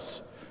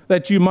yourselves,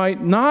 that you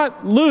might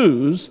not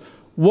lose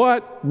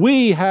what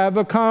we have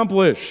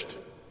accomplished,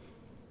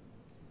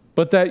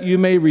 but that you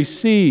may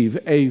receive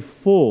a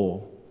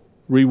full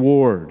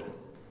reward.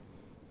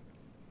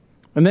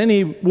 And then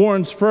he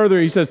warns further.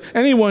 He says,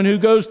 anyone who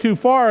goes too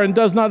far and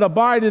does not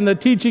abide in the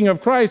teaching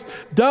of Christ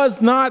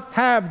does not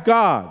have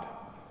God.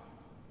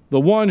 The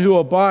one who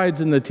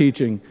abides in the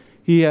teaching,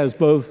 he has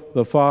both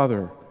the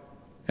Father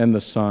and the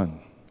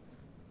Son.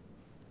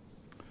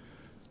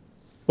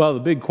 Well, the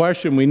big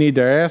question we need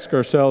to ask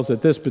ourselves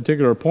at this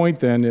particular point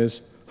then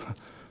is,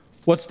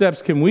 what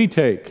steps can we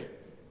take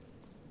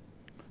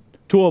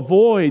to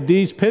avoid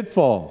these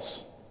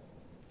pitfalls?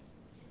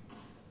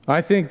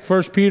 I think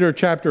 1 Peter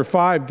chapter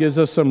 5 gives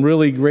us some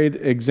really great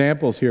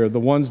examples here,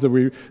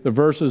 the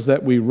verses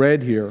that we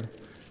read here,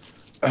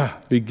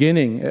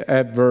 beginning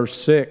at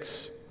verse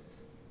 6.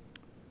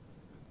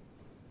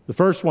 The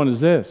first one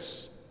is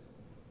this: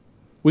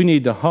 we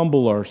need to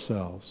humble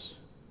ourselves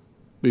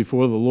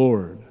before the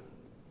Lord.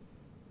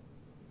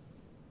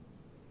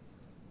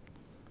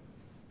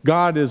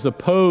 God is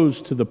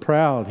opposed to the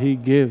proud. He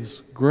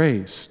gives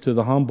grace to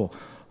the humble.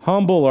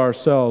 Humble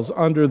ourselves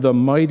under the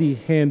mighty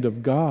hand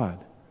of God.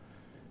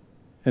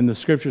 And the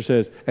scripture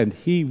says, and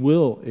he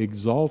will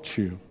exalt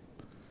you,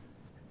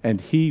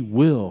 and he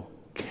will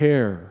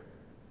care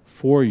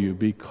for you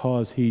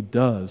because he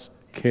does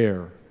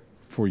care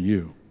for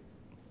you.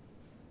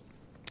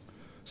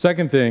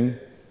 Second thing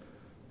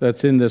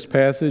that's in this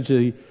passage,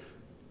 he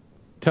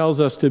tells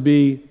us to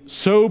be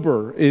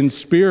sober in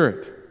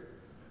spirit.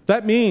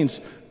 That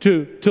means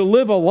to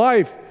live a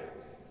life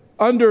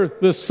under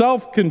the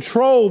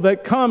self-control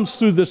that comes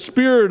through the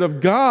Spirit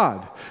of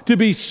God, to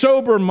be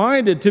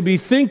sober-minded, to be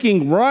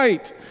thinking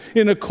right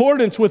in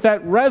accordance with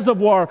that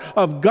reservoir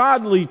of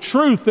godly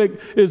truth that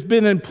has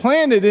been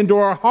implanted into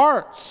our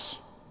hearts.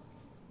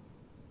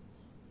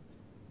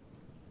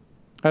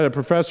 I had a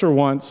professor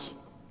once,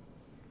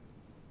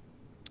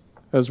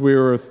 as we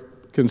were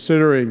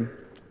considering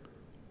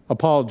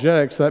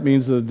apologetics, that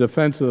means the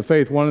defense of the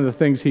faith, one of the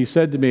things he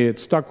said to me, it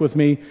stuck with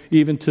me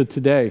even to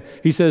today.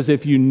 He says,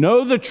 if you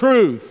know the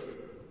truth,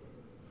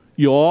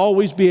 you'll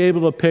always be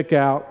able to pick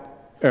out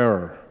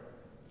error.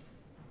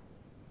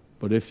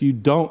 But if you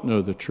don't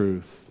know the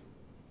truth,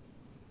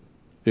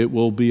 it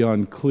will be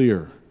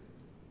unclear,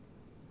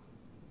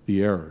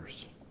 the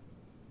errors.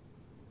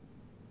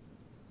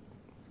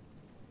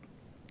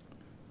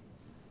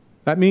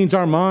 That means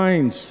our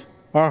minds,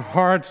 our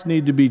hearts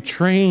need to be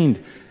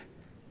trained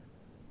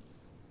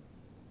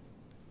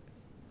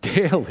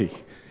daily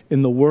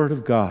in the Word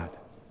of God.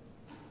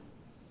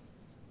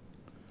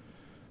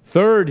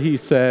 Third, he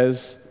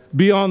says,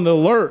 be on the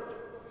alert,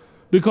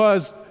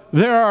 because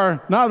there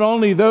are not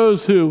only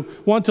those who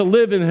want to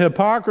live in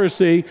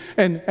hypocrisy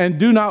and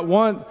do not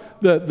want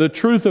the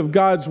truth of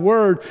God's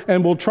word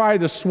and will try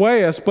to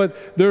sway us,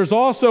 but there's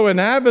also an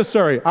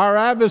adversary. Our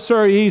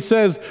adversary, he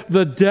says,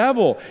 the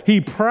devil.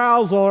 He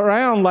prowls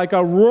around like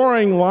a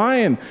roaring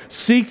lion,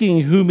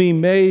 seeking whom he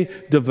may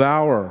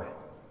devour.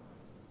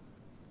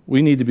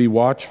 We need to be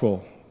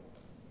watchful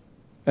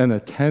and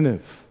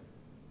attentive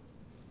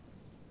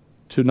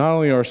to not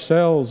only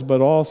ourselves,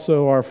 but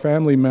also our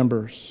family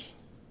members.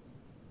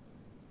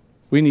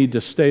 We need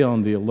to stay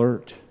on the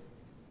alert.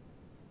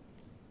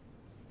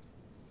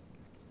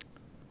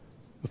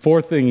 The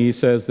fourth thing he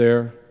says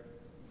there,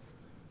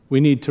 we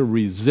need to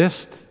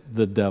resist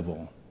the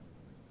devil.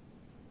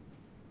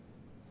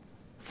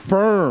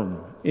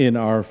 Firm in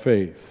our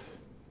faith,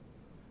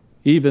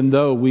 even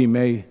though we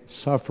may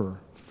suffer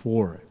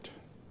for it.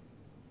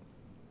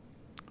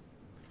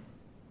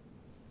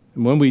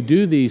 And when we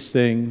do these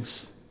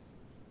things,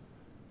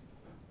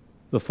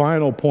 the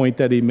final point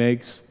that he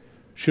makes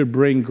should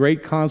bring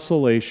great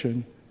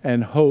consolation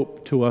and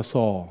hope to us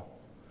all.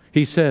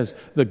 He says,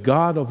 the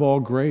God of all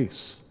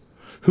grace,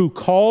 who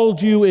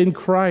called you in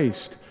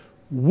Christ,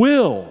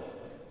 will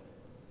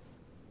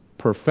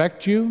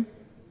perfect you,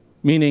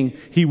 meaning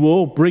he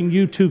will bring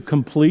you to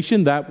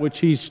completion, that which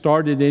he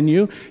started in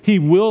you. He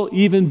will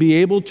even be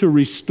able to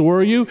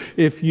restore you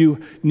if you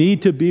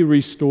need to be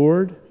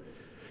restored.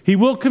 He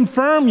will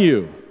confirm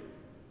you.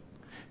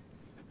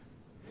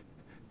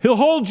 He'll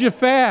hold you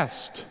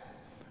fast.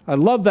 I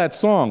love that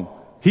song.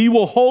 He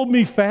will hold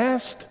me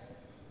fast.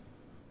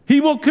 He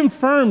will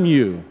confirm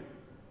you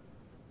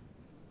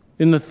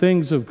in the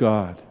things of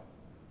God.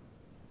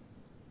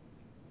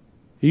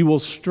 He will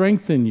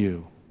strengthen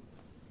you.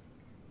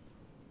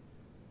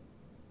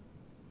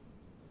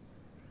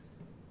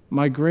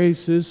 My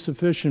grace is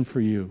sufficient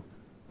for you,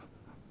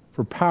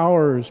 for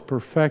power is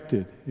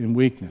perfected in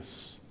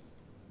weakness.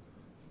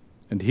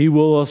 And he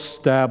will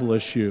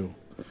establish you.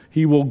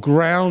 He will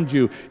ground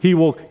you. He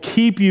will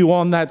keep you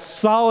on that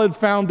solid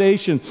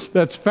foundation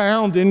that's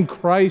found in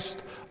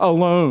Christ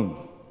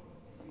alone.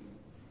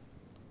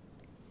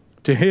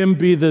 To him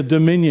be the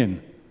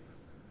dominion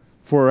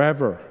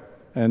forever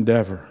and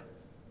ever.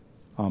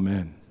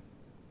 Amen.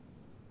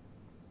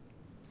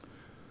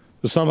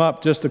 To sum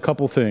up just a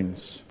couple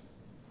things.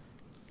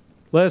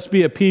 Let us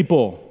be a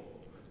people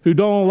who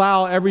don't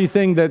allow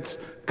everything that's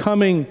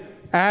coming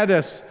at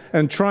us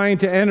and trying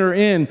to enter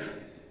in,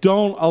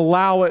 don't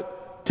allow it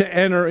to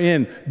enter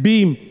in.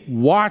 Be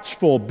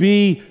watchful,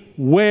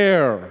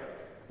 beware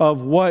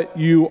of what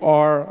you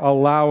are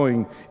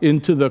allowing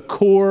into the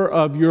core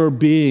of your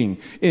being,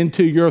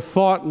 into your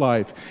thought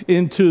life,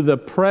 into the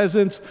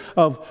presence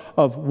of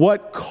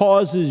what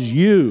causes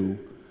you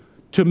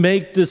to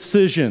make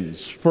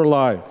decisions for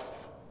life.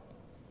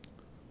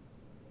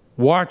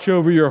 Watch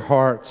over your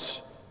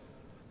hearts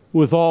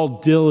with all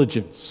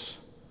diligence,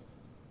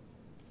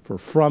 for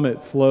from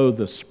it flow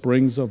the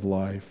springs of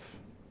life.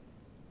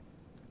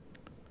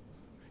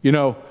 You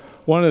know,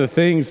 one of the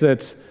things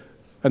that's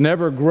an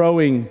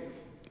ever-growing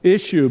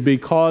issue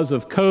because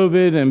of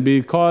COVID and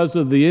because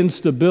of the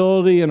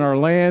instability in our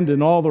land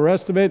and all the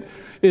rest of it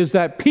is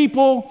that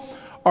people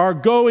are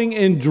going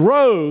in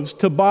droves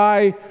to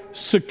buy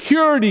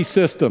security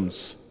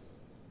systems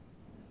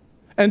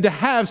and to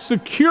have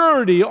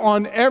security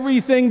on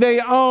everything they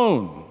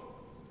own.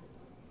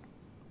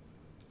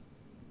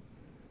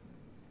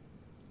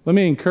 Let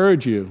me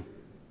encourage you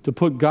to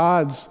put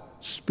God's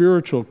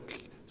spiritual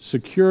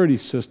security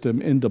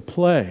system into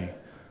play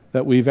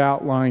that we've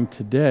outlined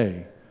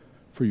today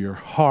for your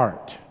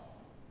heart.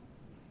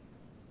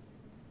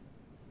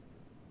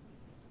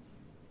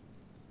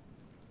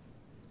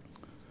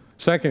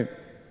 Second,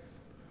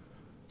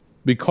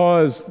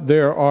 because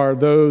there are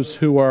those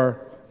who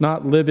are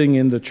not living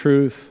in the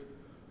truth,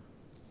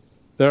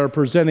 that are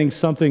presenting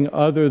something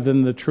other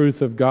than the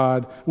truth of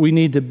God, we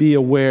need to be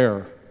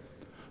aware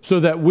so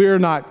that we're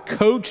not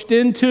coached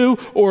into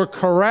or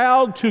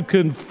corralled to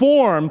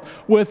conform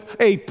with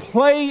a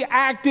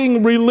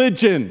play-acting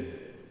religion.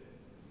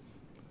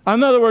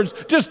 In other words,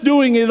 just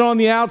doing it on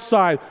the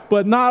outside,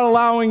 but not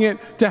allowing it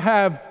to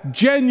have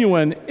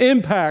genuine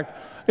impact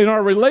in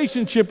our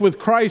relationship with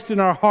Christ in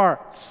our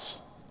hearts.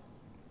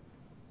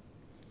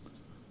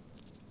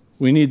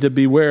 We need to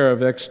beware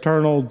of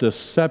external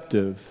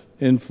deceptive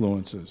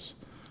influences.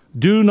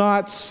 Do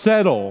not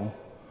settle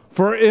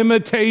for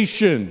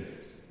imitation.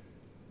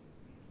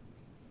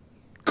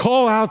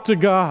 Call out to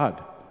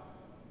God.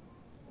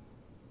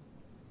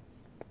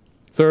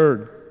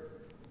 Third,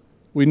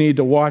 we need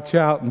to watch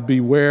out and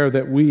beware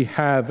that we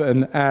have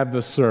an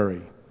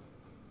adversary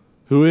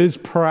who is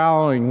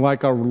prowling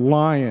like a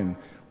lion,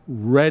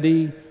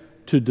 ready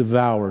to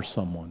devour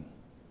someone.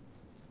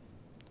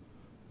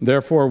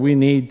 Therefore, we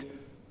need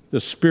the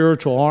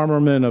spiritual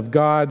armament of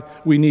God.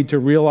 We need to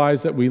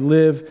realize that we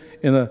live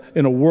in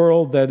a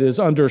world that is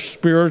under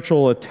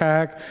spiritual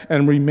attack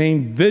and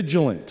remain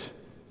vigilant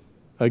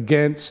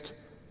against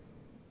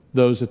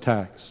those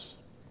attacks.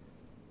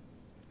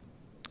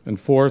 And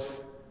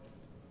fourth,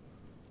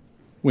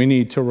 we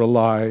need to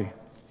rely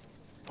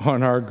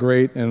on our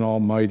great and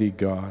almighty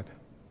God,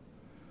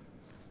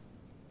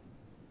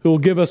 who will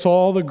give us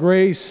all the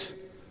grace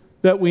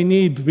that we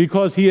need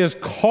because He has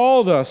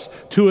called us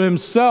to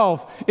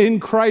Himself in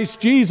Christ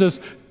Jesus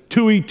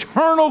to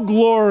eternal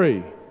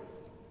glory.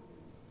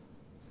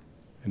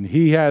 And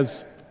He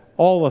has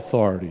all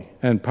authority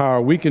and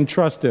power. We can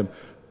trust Him.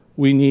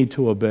 We need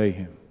to obey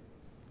Him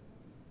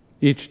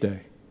each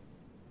day.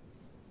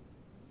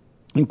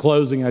 In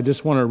closing, I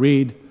just want to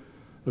read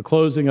the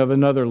closing of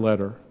another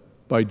letter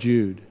by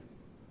Jude.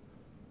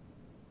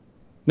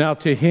 Now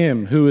to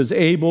Him who is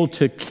able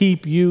to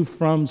keep you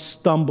from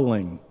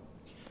stumbling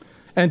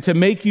and to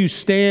make you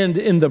stand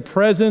in the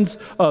presence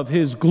of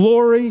His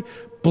glory,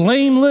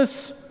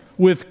 blameless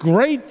with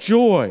great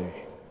joy,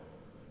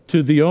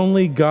 to the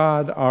only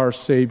God our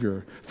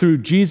Savior, through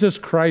Jesus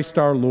Christ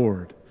our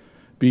Lord,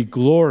 be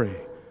glory,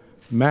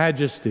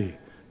 majesty,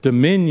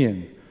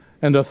 dominion,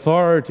 and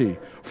authority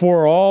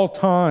for all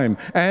time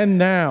and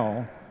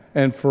now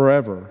and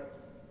forever.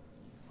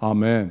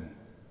 Amen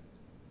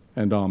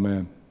and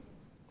amen.